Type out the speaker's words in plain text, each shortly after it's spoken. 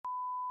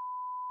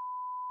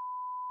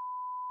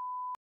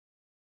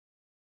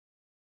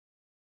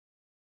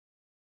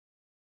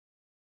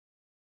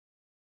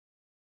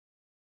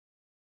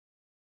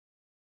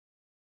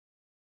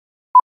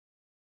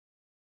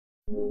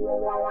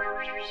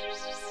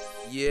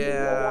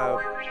Yeah.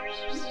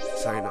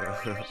 Sorry, no.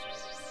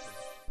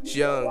 It's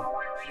young.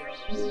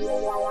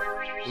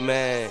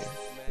 Man.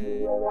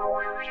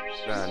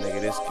 Nah,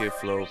 nigga, this Kid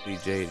Flow,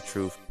 PJ, The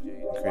Truth,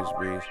 Chris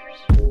Breeze.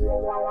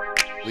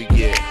 We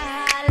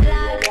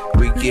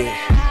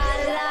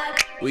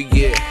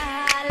get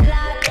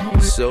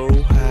so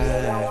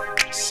high,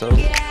 so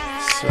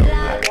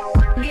high.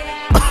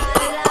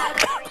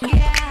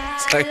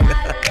 It's like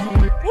that.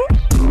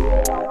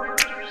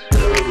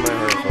 My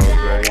headphones,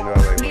 bro, you know I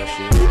like my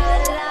shit.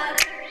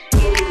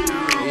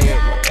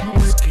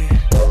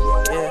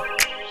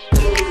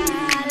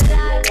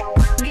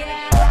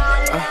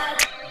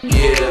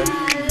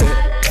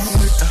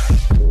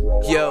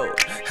 Yo,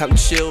 I'm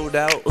chilled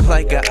out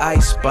like an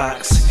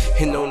icebox.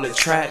 And on the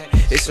track,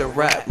 it's a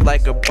rap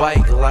like a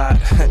bike lot.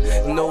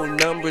 No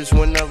numbers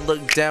when I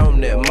look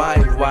down at my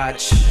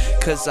watch.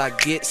 Cause I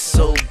get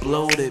so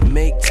bloated,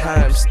 make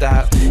time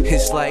stop.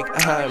 It's like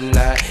I'm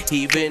not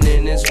even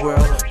in this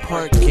world.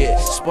 Park it,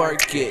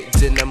 spark it,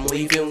 then I'm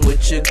leaving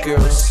with your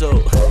girl.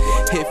 So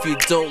if you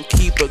don't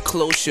keep her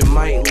close, you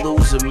might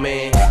lose her,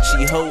 man.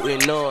 She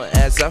holding on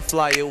as I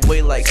fly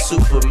away like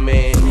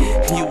Superman.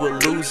 You a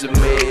loser,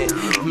 man.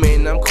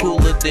 Man, I'm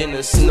cooler than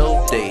a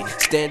snow day.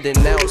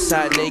 Standing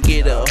outside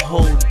naked a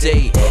whole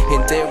day.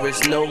 And there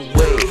is no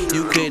way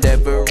you could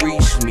ever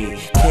reach me.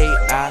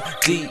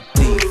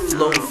 K-I-D-D,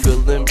 flow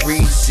feeling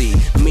breezy.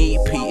 Me,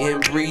 P,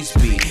 and Breeze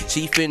B,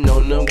 chiefin'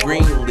 on them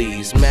green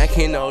leaves.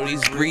 Macking all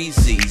these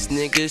breezies,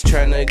 niggas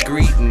tryna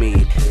greet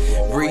me.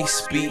 Breeze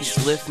speech,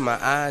 lift my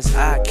eyes,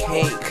 I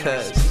can't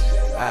cause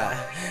I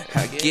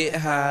get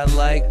high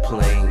like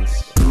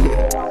planes. Me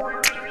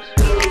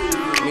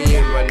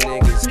and my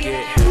niggas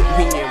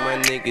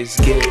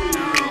get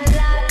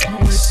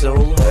so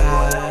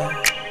high.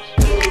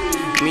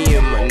 Me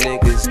and my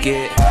niggas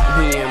get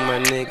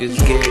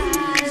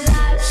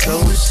so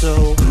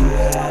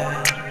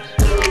high.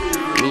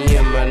 Me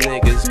and my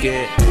niggas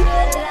get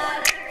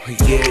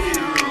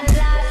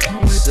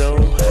so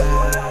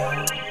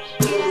high.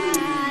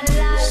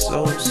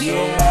 So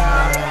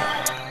high.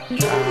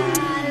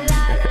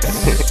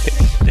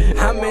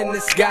 I'm in the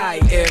sky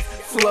if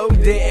Flow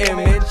didn't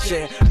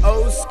mention.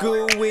 Old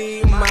school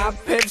weed, my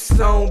pips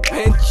on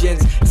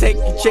pensions. Take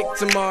your chick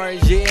to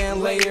Mars, yeah,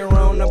 and lay her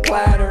on a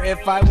platter.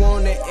 If I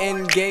wanna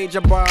engage,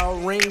 I borrow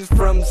rings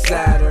from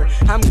Saturn.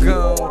 I'm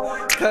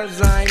gone,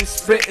 cause I'm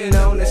spitting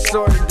on the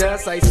sword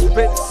dust. I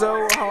spit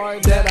so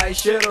hard that I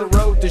should've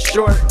rode the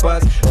short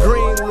bus.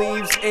 Green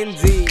leaves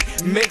indeed,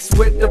 mixed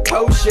with the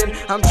potion.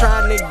 I'm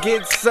trying to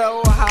get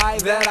so high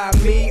that I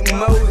meet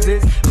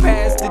Moses.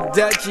 Pass the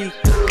Dutchie,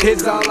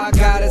 it's all I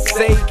gotta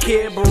say,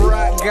 kid.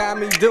 Barack got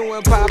me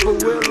doing Papa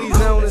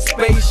Willies on a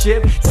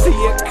spaceship.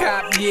 See a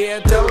cop, yeah,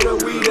 throw the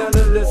weed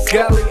under the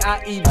scully.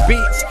 I eat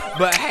beets,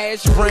 but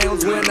hash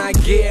browns when I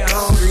get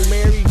hungry.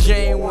 Mary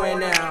Jane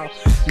went out,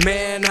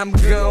 man, I'm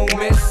gon'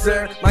 miss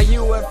her. My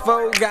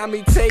UFO got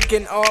me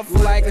taking off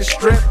like a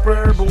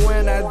stripper. But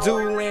when I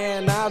do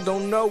land, I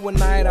don't know what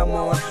night I'm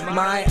on.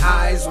 My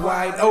eyes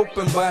wide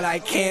open, but I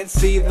can't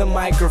see the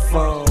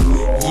microphone.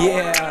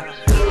 Yeah.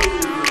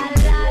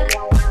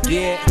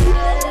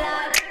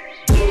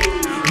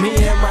 Me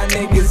and my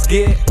niggas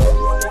get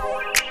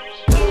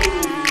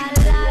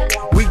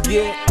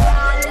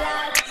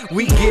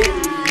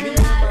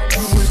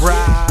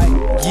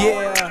right,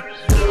 yeah.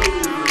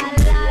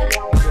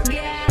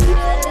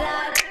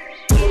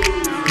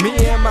 Me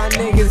and my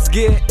niggas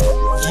get,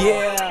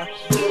 yeah.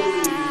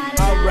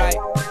 Alright.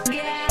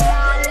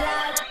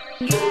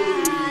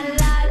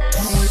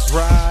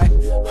 Right.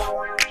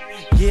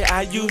 Yeah,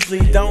 I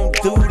usually don't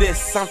do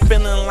this. I'm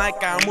feeling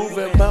like I'm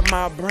moving, but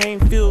my brain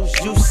feels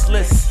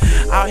useless.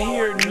 I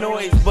hear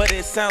noise, but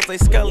it sounds like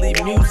Scully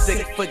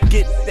music.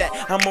 Forget that,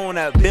 I'm on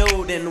a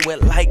building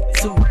with like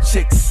 2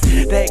 chicks.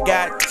 They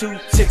got 2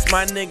 chicks,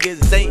 my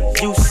niggas ain't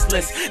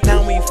useless.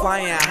 Now we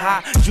flying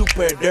high,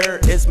 Jupiter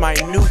is my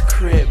new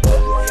crib.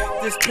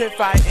 This piff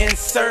I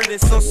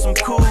inserted on some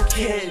cool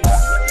kids.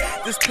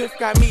 This piff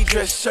got me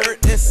dressed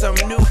shirt and some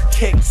new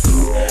kicks.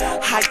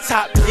 High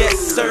top, yes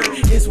sir,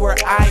 is where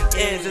I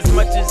is. As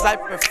much as I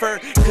prefer,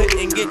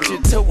 couldn't get you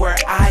to where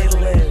I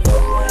live.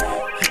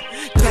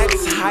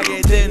 That's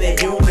higher than the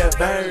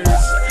universe.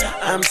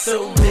 I'm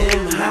so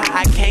damn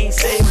high, I can't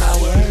say my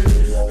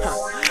words.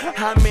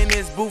 I'm in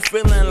this booth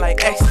feeling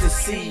like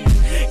ecstasy.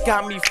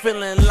 Got me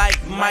feeling like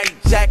Mike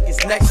Jack is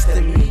next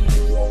to me.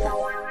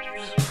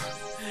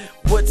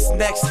 What's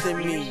next to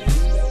me?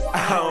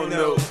 I don't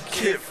know.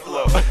 Kid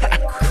Flow,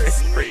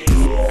 Chris Cris.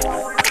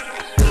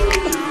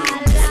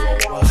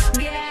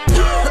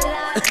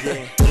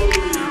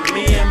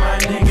 Me and my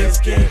niggas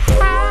get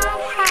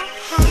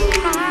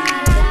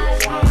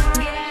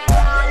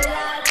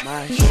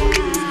my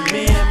shoes.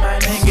 Me and my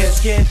niggas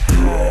get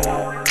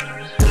high.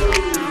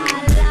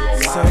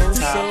 So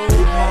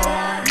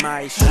high.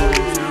 My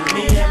shoes.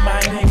 Me and my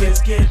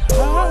niggas get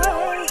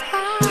high.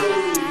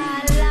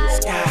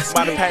 Skies.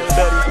 About to pay with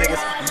these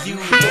niggas. You